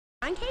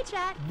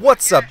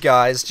What's up,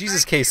 guys?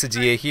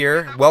 JesusQuesadilla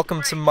here.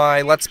 Welcome to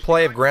my Let's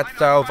Play of Grand Theft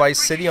Auto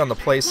Vice City on the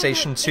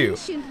PlayStation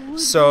 2.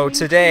 So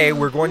today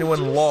we're going to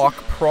unlock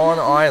Prawn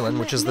Island,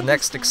 which is the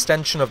next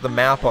extension of the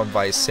map on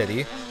Vice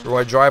City. We're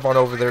going to drive on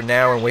over there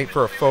now and wait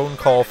for a phone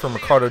call from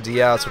Ricardo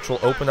Diaz, which will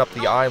open up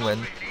the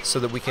island so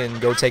that we can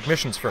go take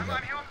missions from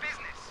him.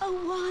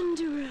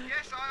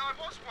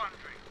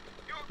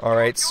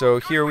 Alright,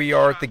 so here we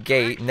are at the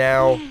gate.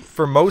 Now,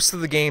 for most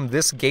of the game,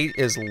 this gate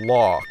is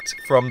locked.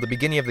 From the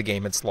beginning of the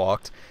game, it's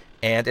locked.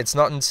 And it's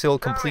not until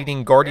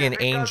completing Guardian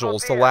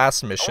Angels, the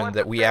last mission,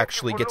 that we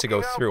actually get to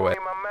go through it.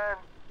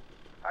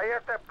 I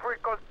asked that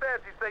prick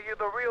Cortez, he said you're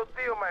the real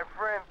deal, my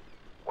friend.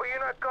 Will you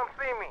not come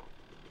see me?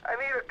 I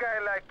need a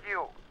guy like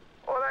you.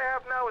 All I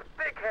have now is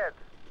dickheads.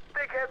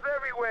 Dickheads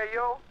everywhere,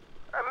 yo.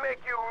 I make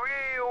you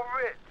real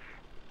rich.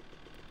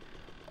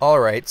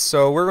 Alright,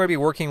 so we're going to be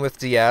working with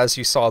Diaz.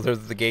 You saw there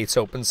that the gates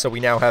open, so we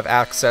now have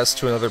access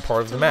to another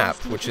part of the map,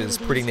 which is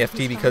pretty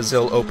nifty because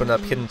it'll open up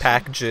hidden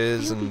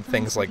packages and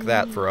things like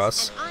that for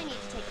us.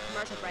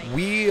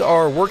 We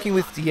are working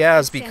with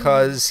Diaz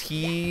because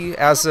he,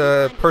 as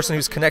a person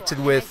who's connected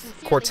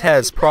with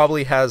Cortez,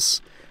 probably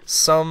has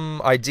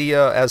some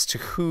idea as to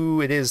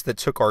who it is that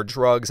took our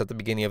drugs at the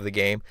beginning of the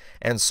game.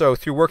 And so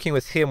through working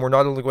with him, we're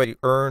not only going to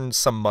earn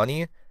some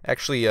money,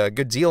 actually a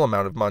good deal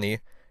amount of money,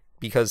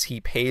 because he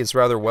pays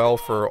rather well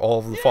for all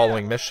of the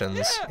following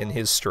missions in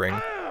his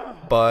string,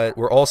 but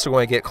we're also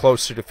going to get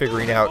closer to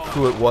figuring out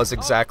who it was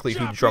exactly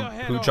who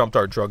jumped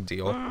our drug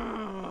deal.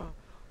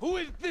 Who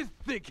is this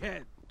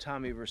dickhead?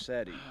 Tommy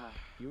Vercetti.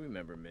 You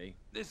remember me.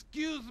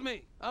 Excuse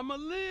me, I'm a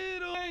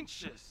little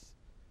anxious.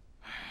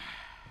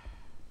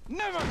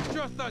 Never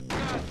trust a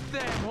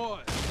goddamn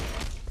horse.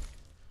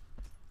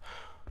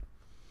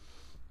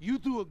 You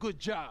do a good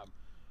job.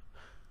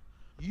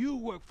 You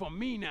work for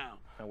me now.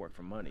 I work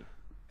for money.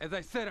 As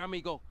I said,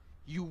 amigo,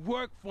 you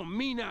work for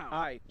me now.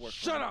 I work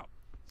Shut for up.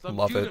 Some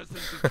Love Judas it.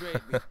 has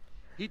betrayed me.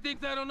 He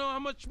thinks I don't know how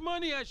much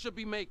money I should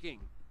be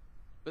making.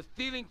 But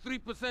stealing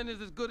 3% is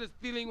as good as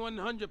stealing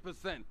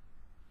 100%.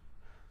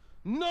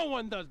 No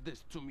one does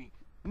this to me.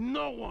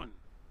 No one.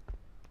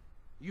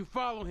 You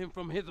follow him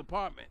from his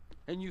apartment,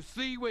 and you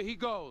see where he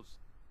goes.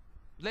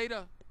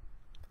 Later,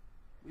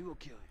 we will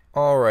kill him.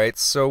 Alright,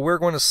 so we're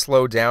going to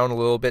slow down a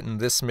little bit in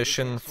this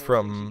mission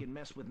from... She can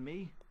mess with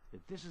me?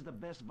 If this is the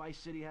best Vice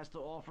City has to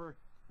offer,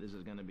 this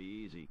is gonna be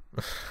easy.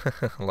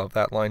 Love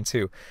that line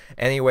too.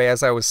 Anyway,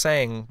 as I was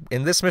saying,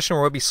 in this mission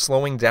we're going to be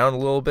slowing down a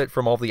little bit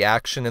from all the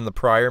action in the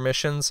prior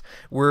missions.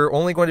 We're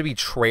only going to be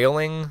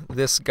trailing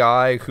this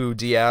guy who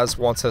Diaz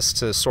wants us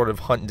to sort of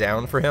hunt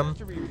down for him.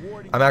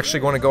 I'm actually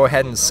going to go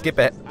ahead and skip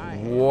it.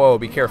 Whoa,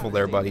 be careful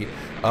there, buddy.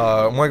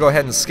 I'm going to go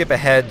ahead and skip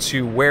ahead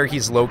to where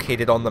he's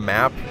located on the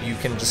map. You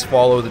can just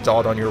follow the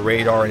dot on your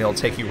radar and it'll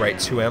take you right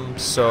to him.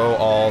 So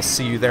I'll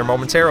see you there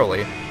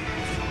momentarily.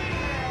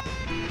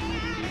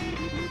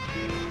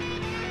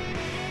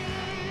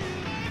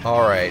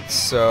 Alright,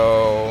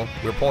 so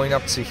we're pulling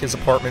up to his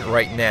apartment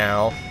right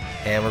now,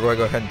 and we're going to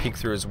go ahead and peek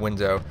through his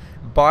window.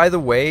 By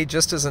the way,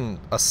 just as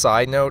a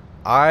side note,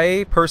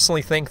 I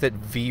personally think that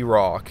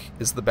V-Rock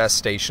is the best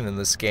station in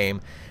this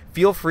game.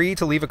 Feel free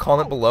to leave a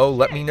comment below,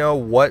 let me know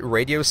what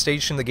radio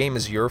station in the game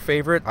is your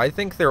favorite. I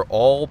think they're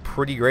all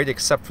pretty great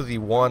except for the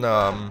one,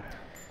 I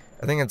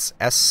think it's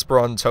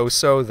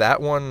Esperantoso.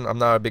 That one I'm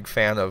not a big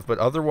fan of, but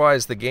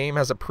otherwise the game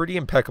has a pretty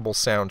impeccable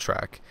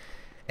soundtrack.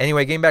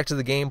 Anyway, getting back to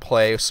the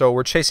gameplay, so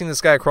we're chasing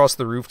this guy across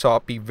the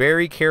rooftop. Be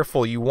very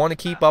careful. You want to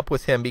keep up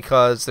with him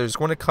because there's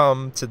going to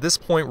come to this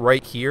point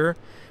right here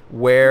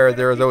where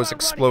there are those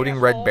exploding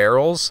red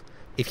barrels.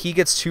 If he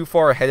gets too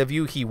far ahead of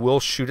you, he will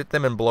shoot at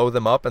them and blow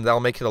them up, and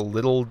that'll make it a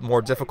little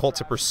more difficult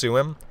to pursue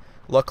him.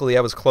 Luckily,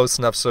 I was close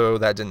enough so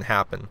that didn't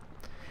happen.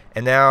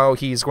 And now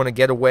he's going to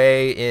get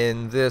away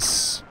in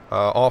this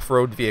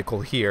off-road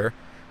vehicle here.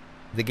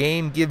 The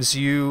game gives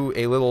you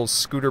a little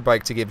scooter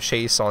bike to give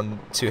chase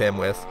on to him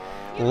with.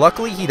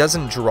 Luckily, he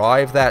doesn't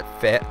drive that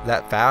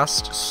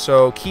fast,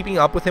 so keeping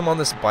up with him on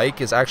this bike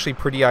is actually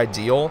pretty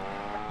ideal.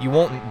 You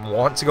won't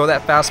want to go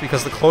that fast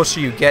because the closer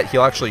you get,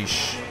 he'll actually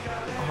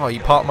oh, you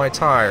popped my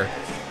tire.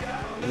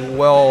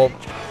 Well,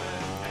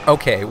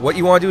 okay, what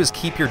you want to do is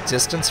keep your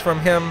distance from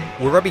him.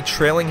 We're going to be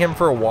trailing him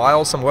for a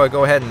while, so I'm going to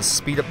go ahead and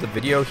speed up the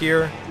video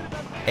here,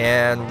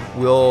 and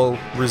we'll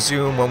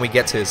resume when we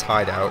get to his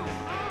hideout.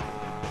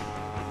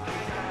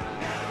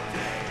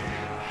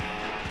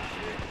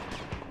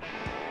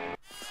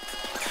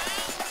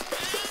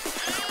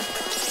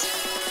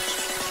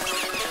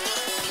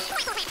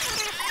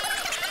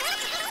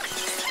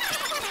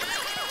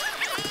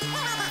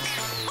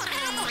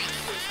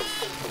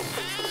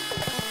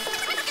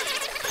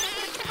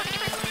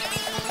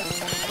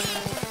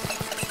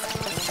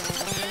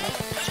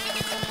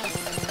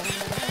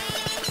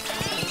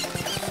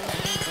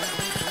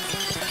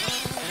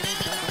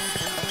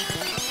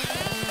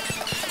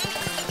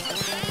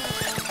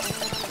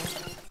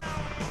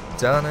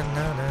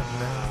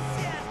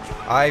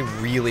 I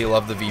really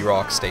love the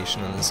V-Rock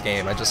station in this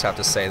game, I just have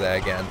to say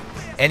that again.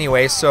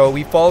 Anyway, so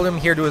we followed him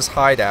here to his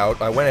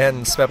hideout. I went ahead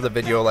and sped up the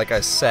video like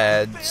I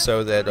said,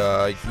 so that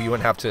we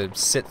wouldn't have to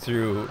sit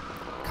through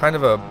kind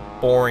of a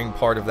boring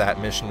part of that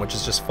mission, which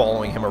is just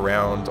following him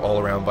around all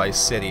around Vice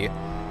City.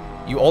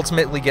 You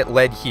ultimately get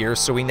led here,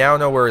 so we now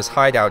know where his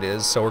hideout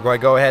is, so we're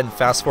going to go ahead and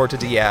fast forward to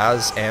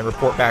Diaz and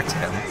report back to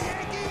him.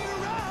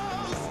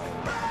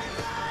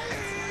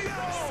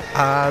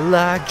 I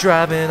like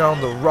driving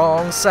on the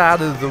wrong side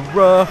of the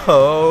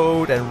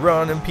road and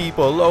running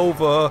people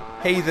over.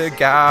 Hey there,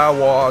 guy,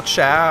 watch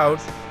out.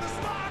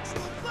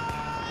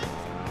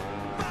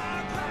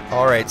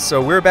 Alright,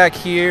 so we're back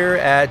here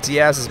at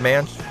Diaz's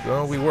mansion.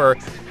 Well, we're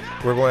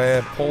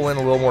going to pull in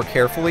a little more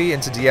carefully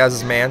into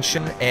Diaz's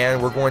mansion,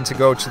 and we're going to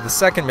go to the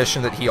second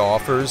mission that he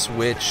offers,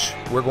 which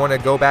we're going to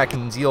go back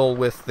and deal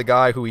with the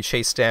guy who we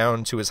chased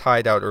down to his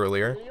hideout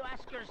earlier. You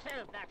ask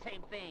yourself that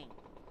same thing.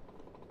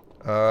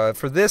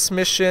 For this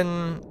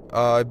mission,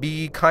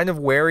 be kind of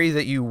wary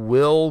that you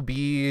will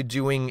be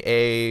doing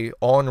a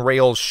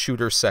on-rails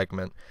shooter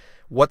segment.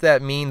 What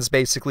that means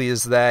basically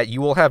is that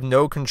you will have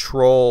no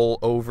control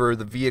over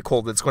the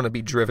vehicle that's going to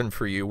be driven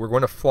for you. We're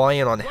going to fly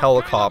in on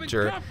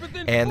helicopter,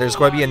 and there's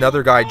going to be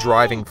another guy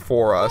driving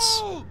for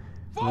us.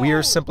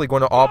 We're simply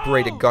going to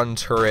operate a gun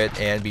turret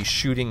and be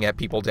shooting at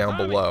people down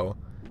below.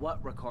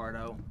 What,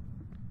 Ricardo?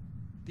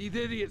 These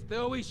idiots,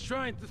 they're always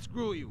trying to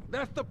screw you.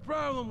 That's the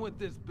problem with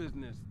this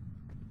business.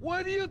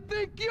 What do you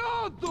think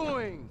you're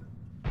doing?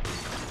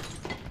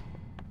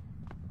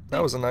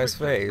 That was a nice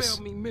face.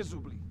 Failed me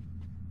miserably.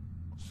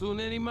 Soon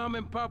any mom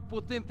and pop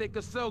will think they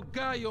could sell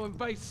Gallo in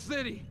Vice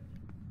City.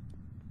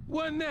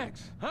 What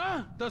next,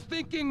 huh? The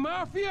thinking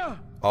mafia?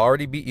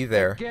 Already beat you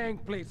there. Gang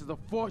place is a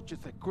fortress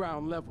at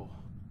ground level.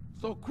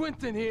 So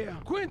Quentin here.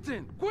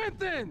 Quentin!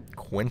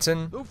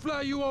 Quentin? He'll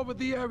fly you over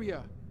the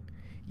area.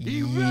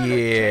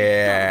 Yeah.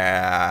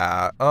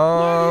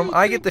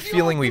 I get the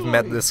feeling we've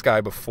met this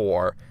guy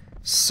before.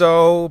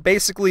 So,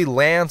 basically,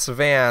 Lance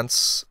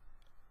Vance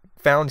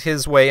found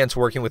his way into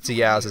working with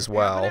Diaz as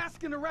well.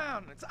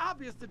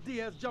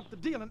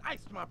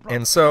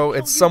 And so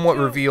it's somewhat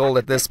revealed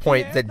at this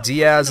point that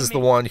Diaz is the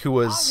one who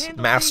was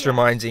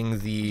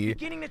masterminding the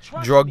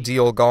drug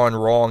deal gone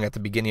wrong at the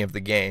beginning of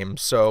the game.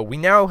 So we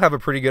now have a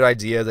pretty good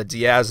idea that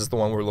Diaz is the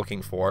one we're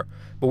looking for.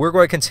 But we're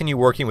going to continue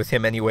working with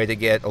him anyway to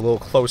get a little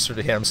closer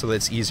to him so that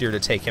it's easier to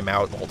take him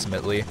out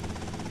ultimately.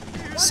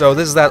 So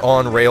this is that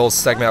on-rails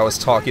segment I was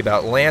talking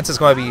about. Lance is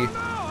going to be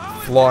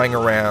flying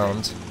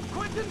around.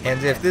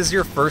 And if this is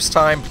your first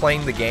time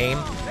playing the game,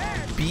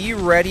 be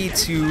ready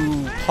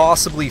to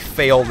possibly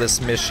fail this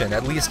mission.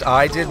 At least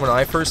I did when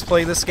I first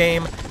played this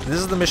game. This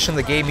is the mission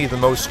that gave me the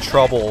most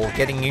trouble,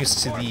 getting used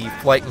to the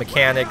flight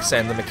mechanics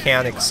and the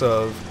mechanics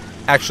of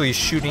actually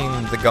shooting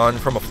the gun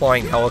from a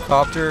flying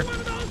helicopter.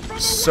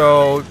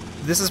 So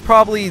this is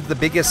probably the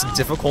biggest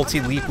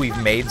difficulty leap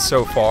we've made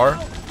so far.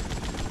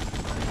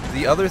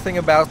 The other thing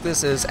about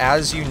this is,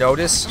 as you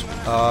noticed,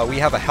 we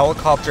have a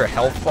helicopter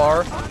health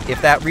bar.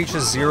 If that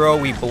reaches 0,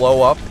 we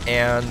blow up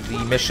and the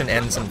mission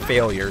ends in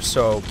failure.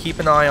 So keep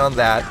an eye on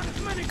that.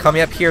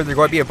 Coming up here, there are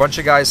going to be a bunch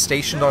of guys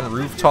stationed on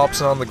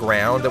rooftops and on the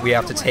ground that we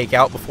have to take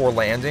out before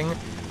landing.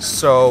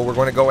 So we're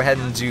going to go ahead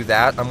and do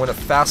that. I'm going to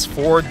fast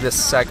forward this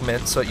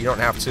segment so that you don't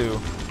have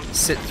to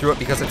sit through it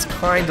because it's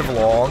kind of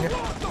long.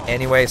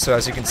 Anyway, so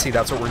as you can see,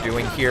 that's what we're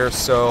doing here.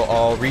 So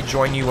I'll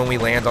rejoin you when we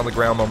land on the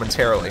ground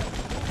momentarily.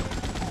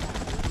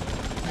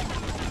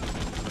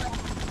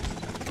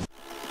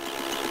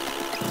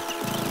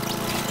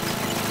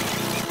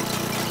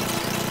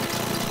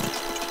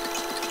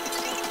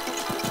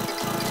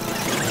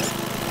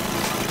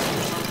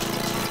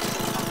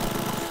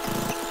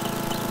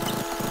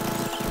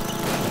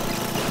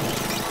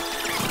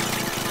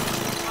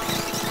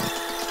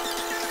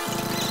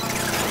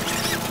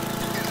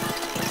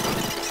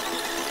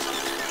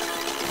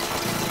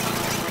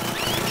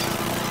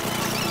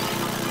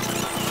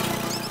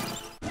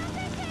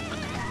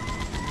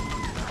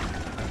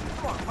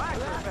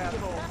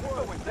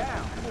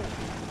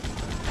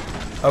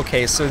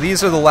 Okay, so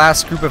these are the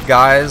last group of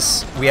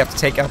guys we have to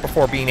take out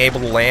before being able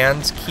to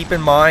land. Keep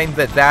in mind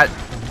that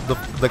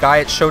the guy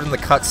it showed in the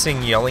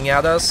cutscene yelling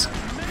at us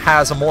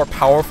has a more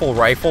powerful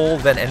rifle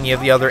than any of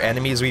the other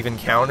enemies we've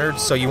encountered,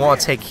 so you want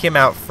to take him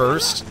out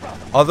first.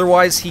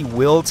 Otherwise, he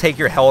will take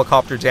your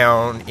helicopter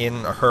down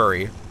in a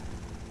hurry.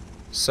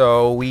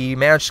 So we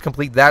managed to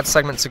complete that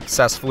segment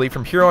successfully.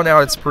 From here on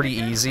out, it's pretty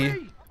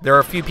easy. There are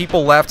a few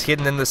people left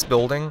hidden in this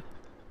building.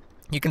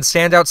 You can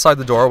stand outside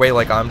the doorway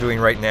like I'm doing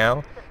right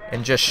now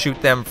and just shoot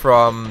them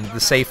from the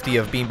safety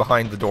of being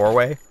behind the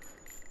doorway.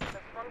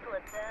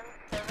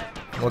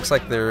 Looks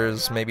like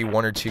there's maybe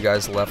 1 or 2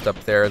 guys left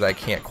up there that I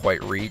can't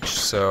quite reach,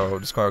 so I'm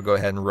just going to go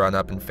ahead and run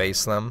up and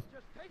face them.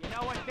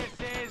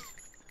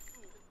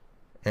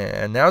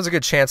 And now's a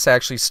good chance to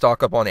actually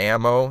stock up on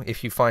ammo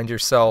if you find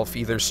yourself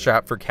either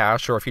strapped for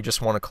cash or if you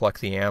just want to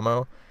collect the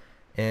ammo.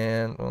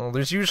 And, well,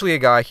 there's usually a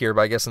guy here,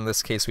 but I guess in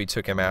this case we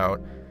took him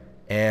out.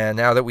 And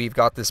now that we've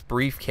got this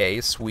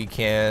briefcase, we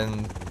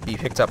can be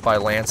picked up by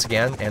Lance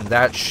again, and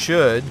that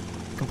should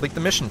complete the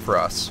mission for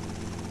us.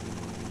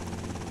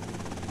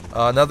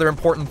 Another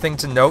important thing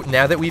to note,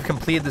 now that we've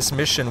completed this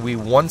mission, we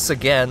once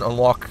again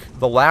unlock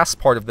the last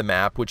part of the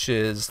map, which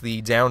is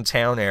the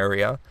downtown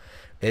area.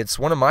 It's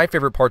one of my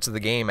favorite parts of the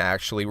game,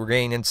 actually. We're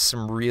getting into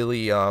some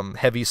really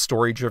heavy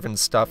story-driven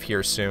stuff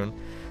here soon.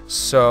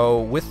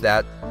 So with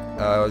that,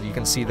 you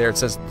can see there it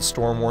says the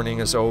storm warning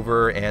is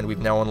over, and we've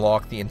now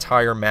unlocked the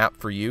entire map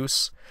for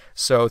use.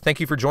 So thank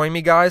you for joining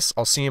me, guys.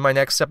 I'll see you in my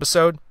next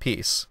episode.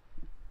 Peace.